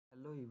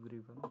Hello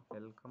everyone,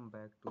 welcome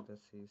back to the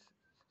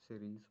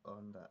series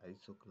on the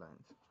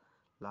isoclines.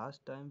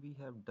 Last time we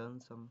have done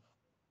some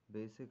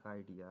basic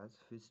ideas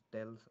which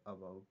tells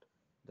about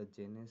the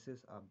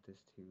genesis of this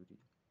theory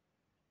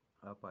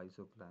of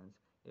isoclines.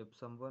 If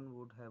someone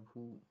would have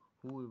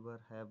whoever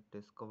have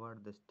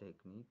discovered this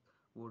technique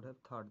would have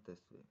thought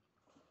this way.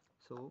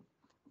 So,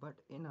 but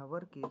in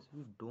our case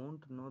we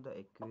don't know the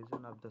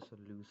equation of the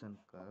solution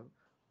curve,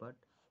 but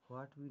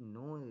what we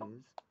know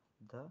is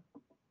the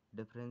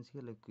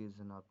differential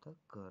equation of the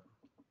curve.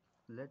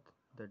 Let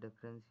the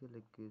differential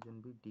equation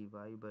be dy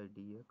by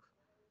dx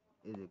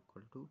is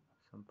equal to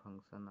some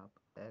function of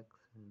x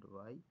and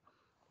y,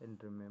 and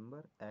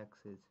remember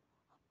x is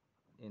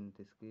in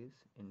this case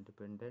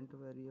independent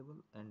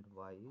variable and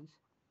y is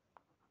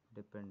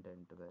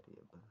dependent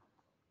variable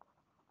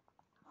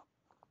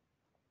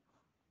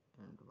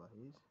and y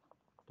is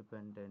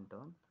dependent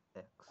on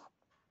x.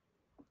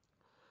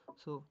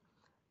 So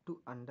to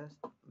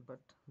understand, but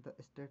the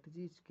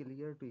strategy is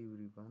clear to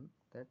everyone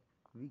that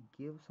we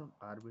give some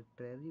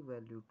arbitrary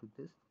value to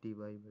this dy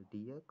by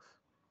dx,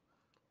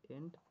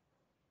 and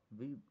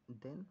we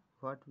then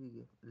what we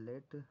give,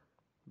 let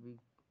we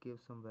give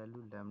some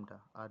value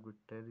lambda,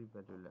 arbitrary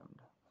value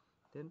lambda,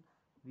 then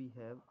we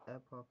have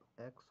f of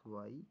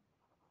xy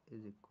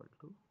is equal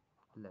to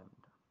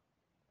lambda,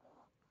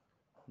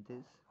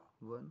 this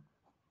one,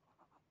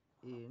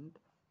 and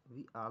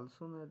we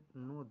also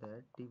know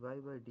that dy by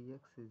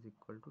dx is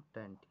equal to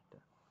tan theta,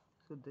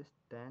 so this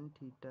tan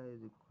theta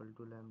is equal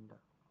to lambda.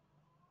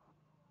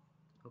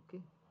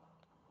 Okay,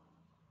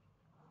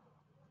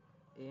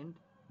 and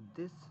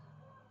this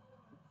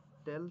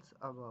tells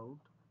about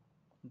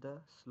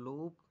the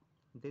slope.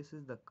 This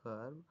is the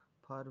curve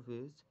for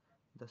which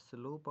the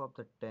slope of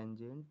the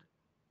tangent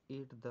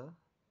at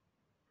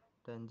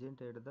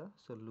the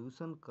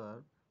solution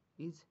curve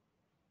is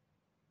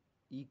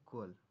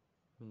equal.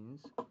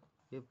 Means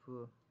if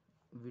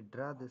we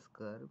draw this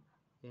curve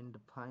and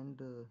find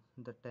the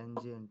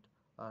tangent,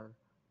 or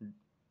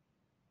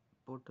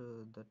put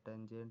the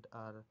tangent,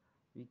 or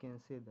we can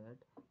say that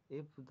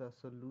if the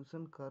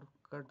solution curve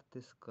cut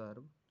this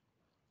curve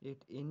at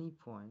any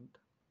point,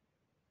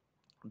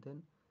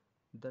 then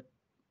the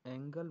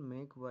angle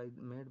made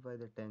by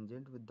the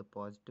tangent with the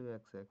positive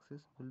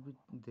x-axis will be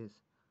this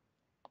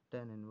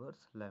tan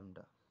inverse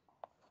lambda.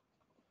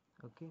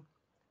 Okay,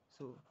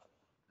 so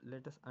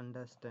let us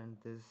understand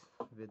this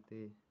with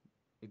a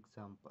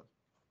example.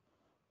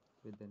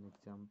 With an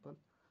example,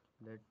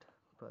 let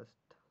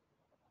first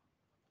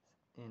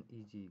an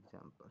easy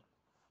example.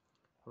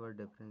 Our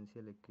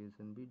differential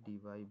equation be dy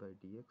by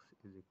dx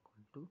is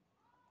equal to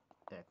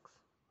x.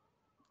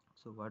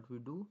 So what we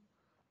do,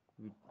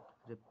 we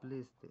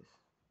replace this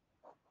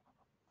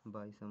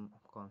by some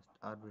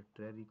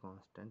arbitrary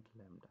constant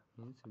lambda,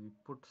 means we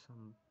put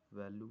some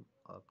value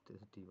of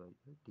this dy by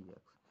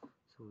dx.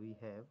 So we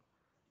have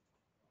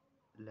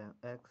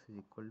x is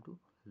equal to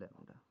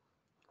lambda.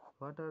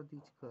 What are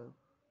these curves?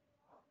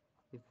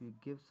 If we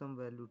give some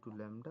value to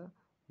lambda,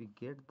 we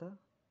get the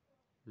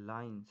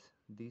lines.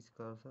 These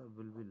curves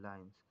will be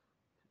lines.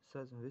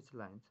 Such which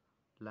lines?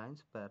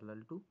 Lines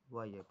parallel to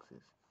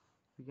y-axis.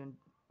 We can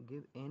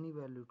give any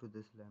value to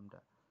this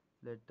lambda.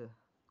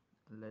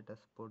 Let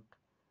us put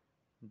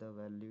the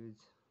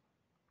values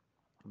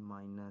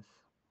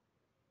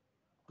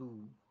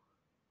 -2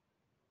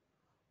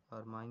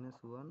 or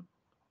 -1,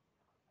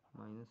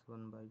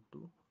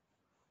 -1/2,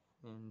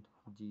 and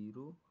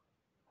 0,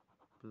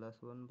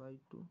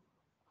 +1/2,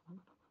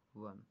 and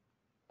 1.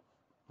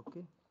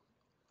 Okay,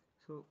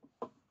 so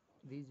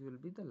these will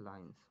be the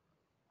lines,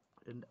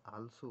 and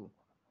also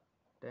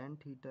tan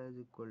theta is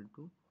equal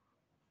to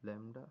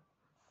lambda,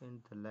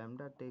 and the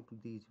lambda take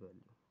these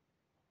value.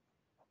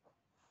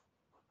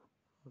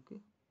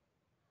 Okay,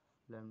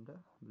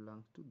 lambda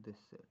belongs to this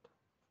set.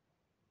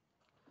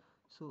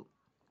 So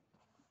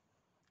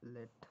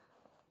let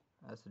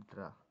us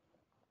draw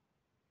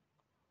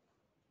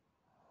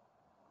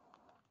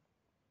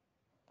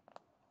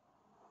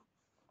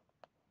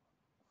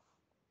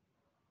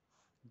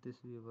this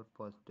be our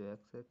positive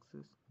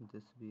x-axis,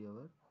 this be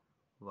our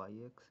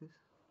y-axis.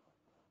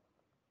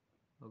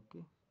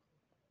 Okay,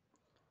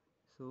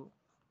 so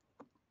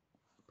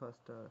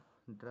first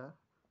draw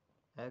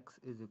x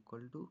is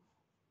equal to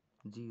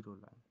 0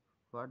 line.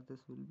 What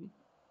this will be?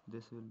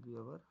 This will be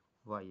our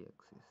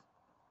y-axis.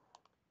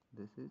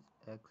 This is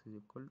x is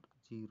equal to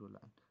 0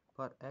 line.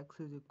 For x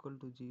is equal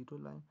to 0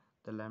 line,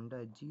 the lambda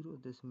is 0.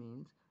 This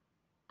means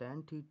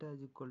tan theta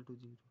is equal to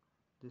 0.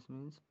 This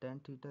means tan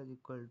theta is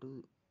equal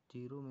to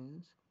 0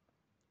 means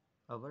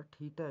our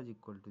theta is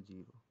equal to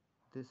 0.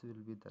 This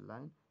will be the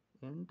line,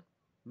 and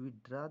we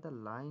draw the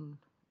line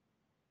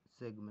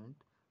segment,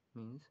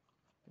 means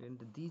and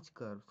these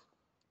curves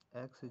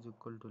x is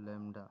equal to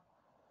lambda,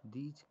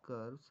 these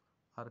curves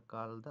are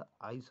called the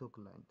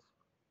isoclines,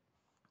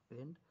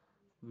 and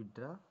we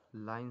draw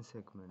line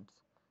segments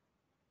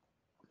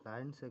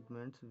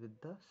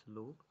with the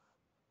slope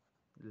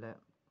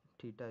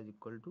theta is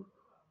equal to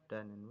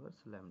tan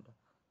inverse lambda.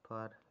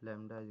 For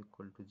lambda is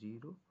equal to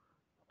 0,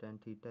 tan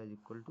theta is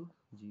equal to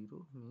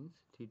 0 means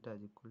theta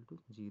is equal to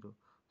 0.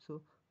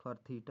 So for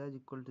theta is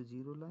equal to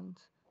 0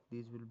 lines,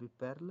 these will be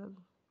parallel.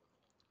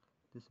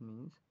 This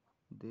means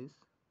this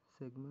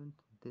segment,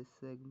 this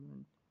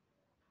segment,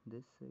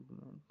 this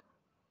segment,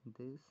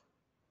 this.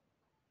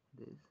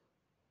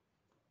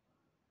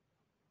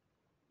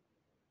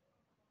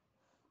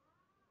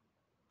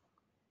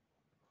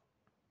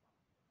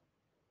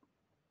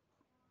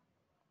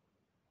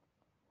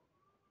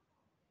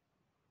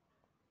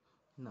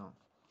 Now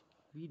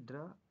we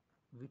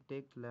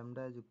take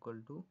lambda is equal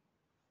to,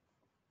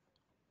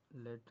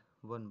 let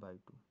 1 by 2.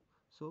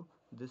 So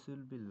this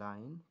will be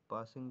line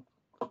passing,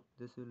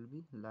 this will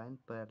be line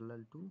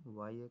parallel to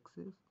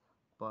y-axis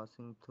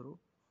passing through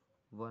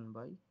 1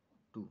 by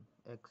 2,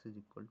 x is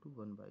equal to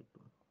 1 by 2.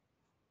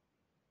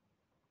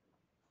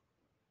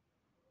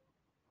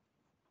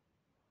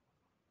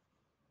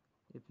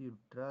 If you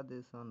draw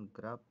this on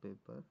graph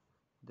paper,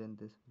 then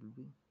this will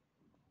be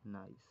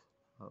nice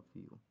of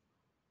you.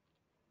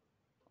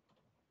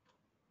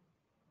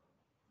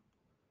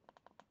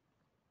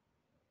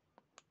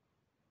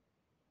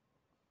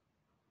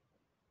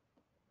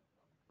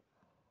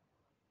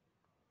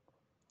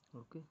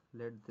 Okay,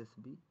 let this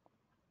be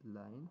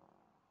line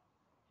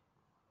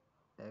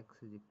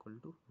x is equal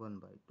to 1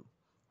 by 2.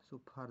 So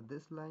for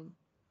this line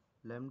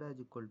lambda is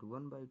equal to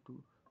 1 by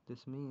 2,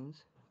 this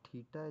means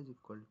theta is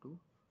equal to,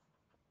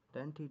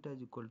 tan theta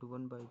is equal to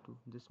 1 by 2.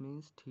 This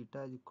means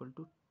theta is equal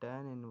to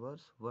tan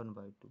inverse 1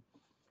 by 2.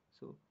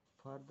 So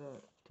for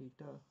the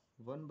theta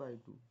 1 by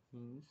 2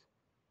 means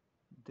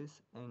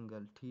this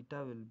angle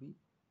theta will be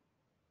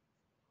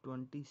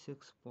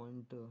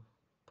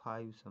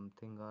 26.5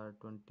 something or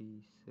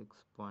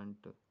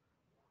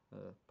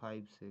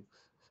 26.56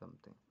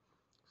 something.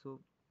 So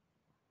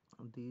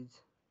these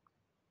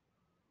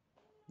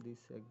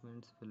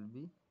segments will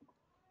be,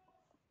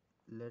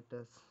 let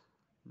us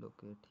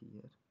locate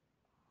here,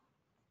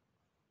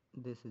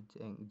 this is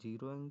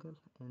 0 angle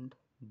and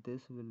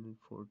this will be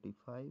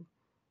 45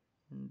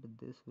 and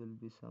this will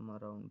be some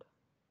around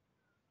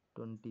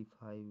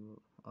 25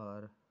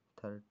 or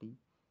 30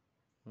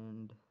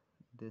 and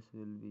this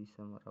will be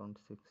some around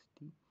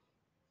 60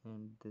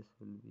 and this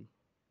will be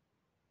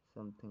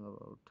something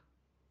about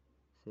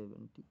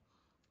 70.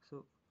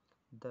 So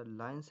the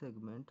line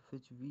segment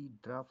which we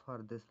draw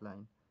for this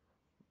line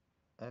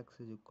x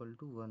is equal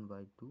to 1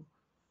 by 2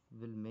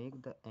 will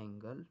make the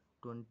angle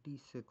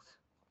 26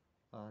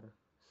 or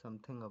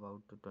something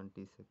about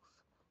 26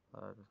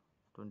 or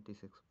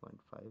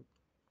 26.5.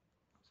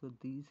 So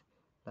these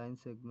line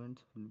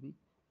segments will be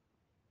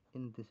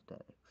in this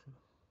direction.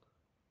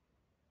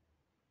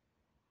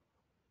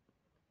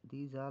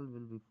 These all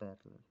will be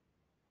parallel.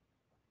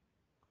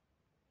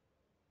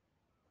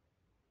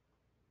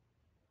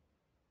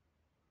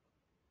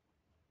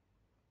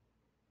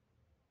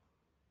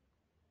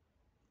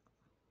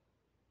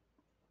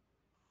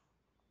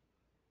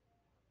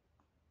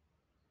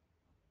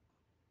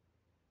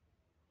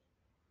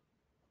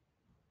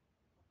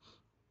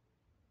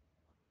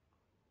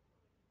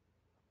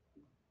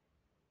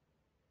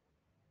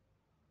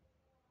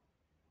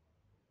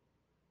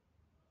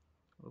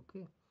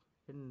 Okay,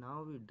 and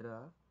now we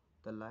draw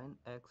the line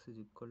x is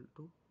equal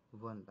to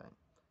 1 line.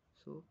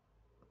 So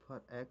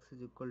for x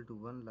is equal to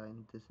 1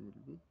 line, this will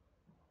be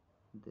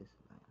this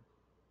line.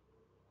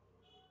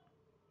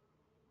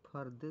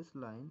 For this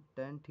line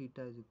tan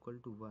theta is equal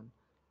to 1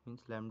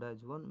 means lambda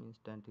is 1 means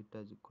tan theta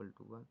is equal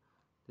to 1.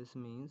 This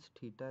means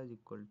theta is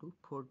equal to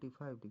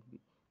 45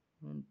 degree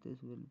and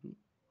this will be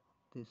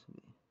this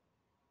way.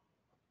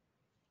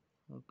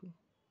 Okay,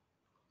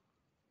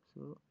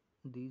 so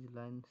these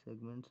line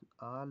segments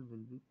all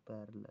will be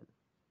parallel.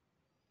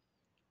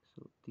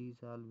 So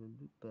these all will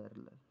be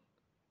parallel.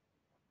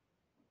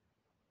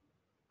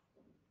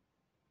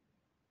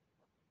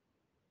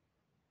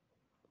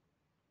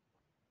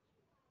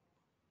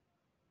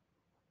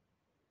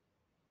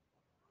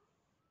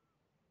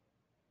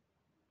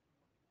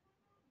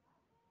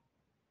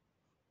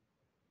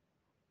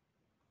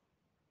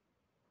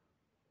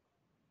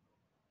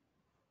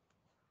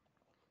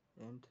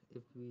 And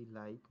if we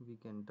like, we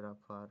can draw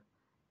for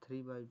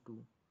 3 by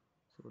 2.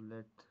 So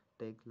let's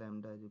take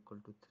lambda is equal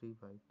to 3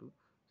 by 2.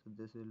 So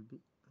this will be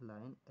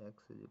line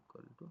x is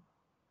equal to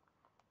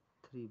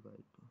 3 by 2.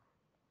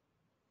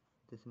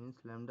 This means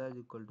lambda is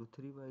equal to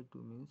 3 by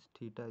 2 means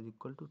theta is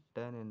equal to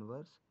tan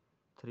inverse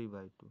 3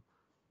 by 2.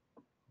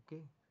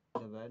 Okay,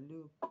 the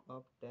value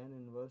of tan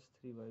inverse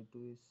 3 by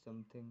 2 is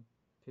something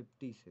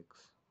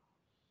 56.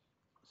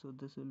 So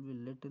this will be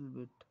little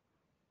bit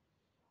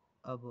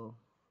above.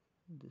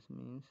 This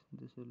means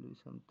this will be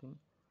something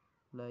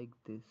like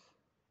this,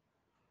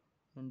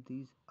 and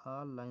these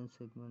all line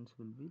segments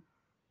will be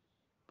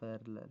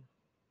parallel.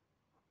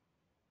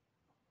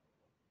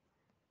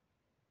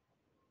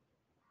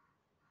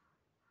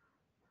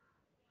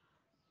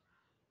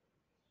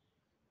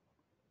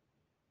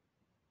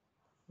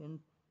 And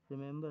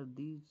remember,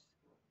 these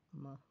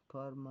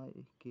for my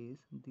case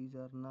these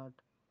are not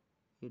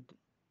it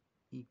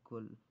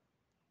equal.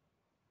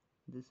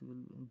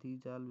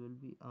 These all will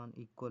be on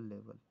equal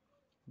level,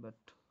 but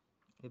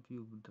If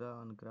you draw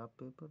on graph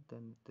paper,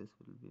 then this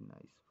will be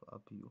nice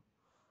of you.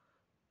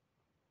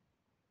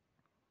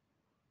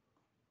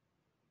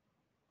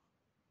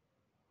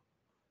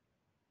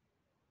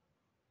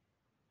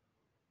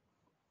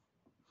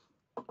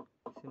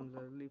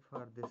 Similarly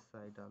for this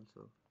side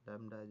also,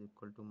 lambda is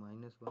equal to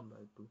minus 1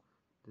 by 2.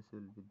 This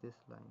will be this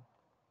line.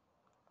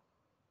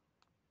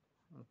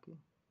 Okay,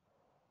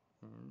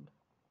 and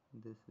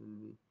this will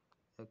be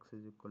x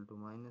is equal to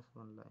minus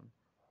 1 line.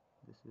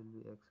 This will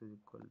be x is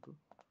equal to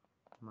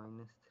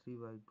minus 3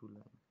 by 2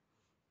 line.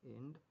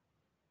 And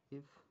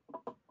if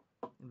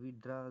we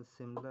draw a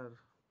similar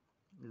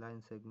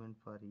line segment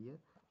for here,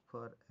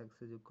 for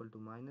x is equal to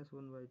minus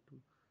 1 by 2,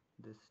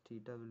 this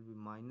theta will be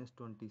minus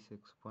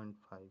 26.5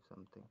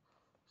 something.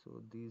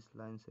 So these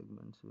line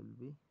segments will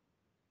be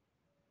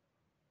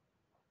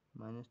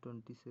minus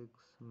 26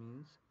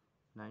 means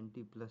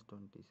 90 plus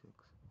 26.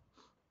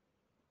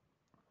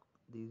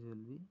 These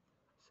will be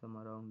some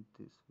around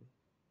this way.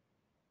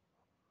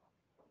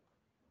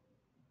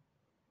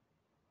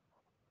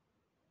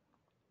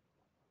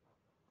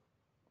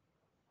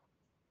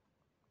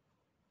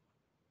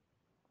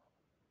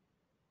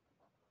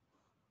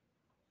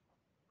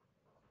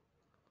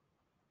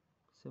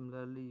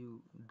 Similarly,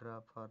 you draw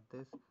for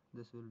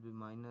this will be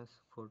minus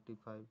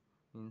 45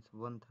 means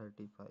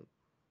 135.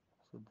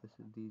 So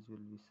these will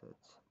be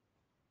such.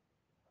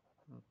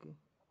 Okay,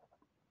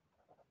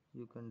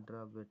 you can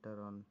draw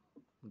better on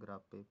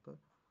graph paper.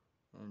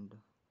 And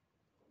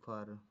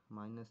for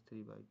minus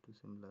 3 by 2,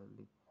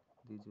 similarly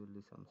these will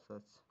be some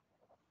such.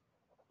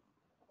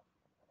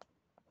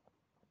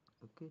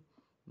 Okay,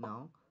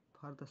 now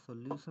for the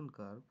solution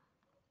curve,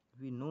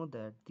 we know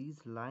that these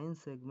line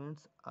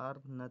segments are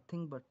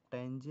nothing but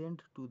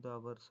tangent to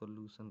our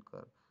solution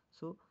curve.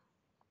 So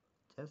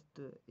just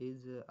as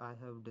I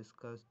have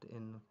discussed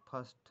in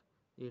first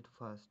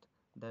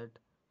that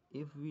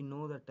if we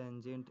know the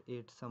tangent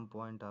at some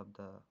point of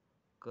the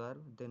curve,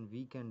 then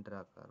we can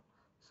draw curve.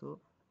 So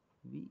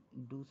we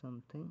do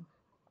something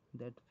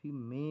that we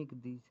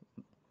make these,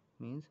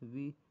 means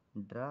we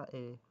draw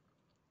a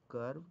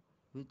curve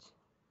which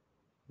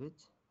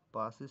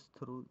passes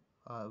through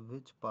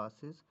which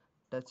passes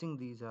touching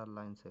these are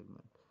line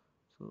segment.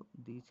 So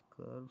these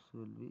curves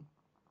will be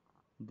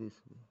this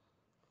way,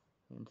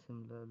 and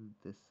similar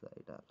this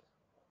side also.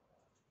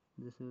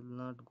 This will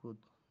not go,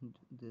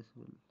 this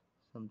will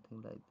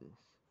something like this.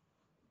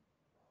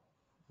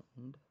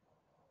 And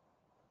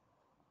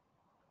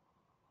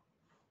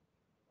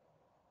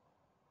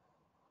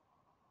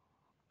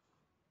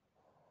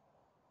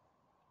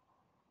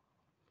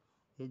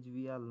as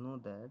we all know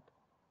that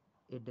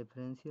a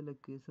differential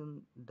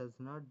equation does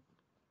not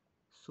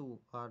show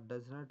or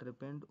does not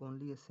depend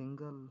only a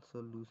single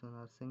solution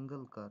or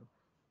single curve.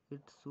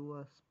 It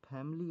shows a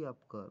family of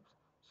curves.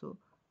 So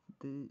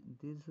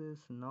this is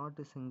not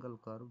a single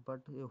curve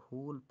but a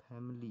whole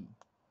family.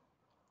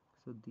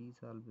 So these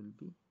all will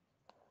be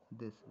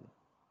this way,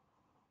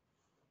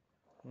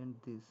 and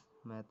this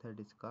method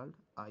is called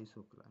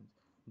isoclines.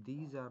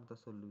 These are the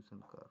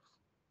solution curves.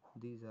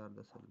 These are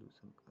the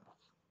solution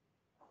curves.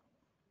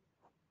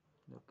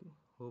 Okay,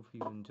 hope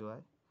you enjoy.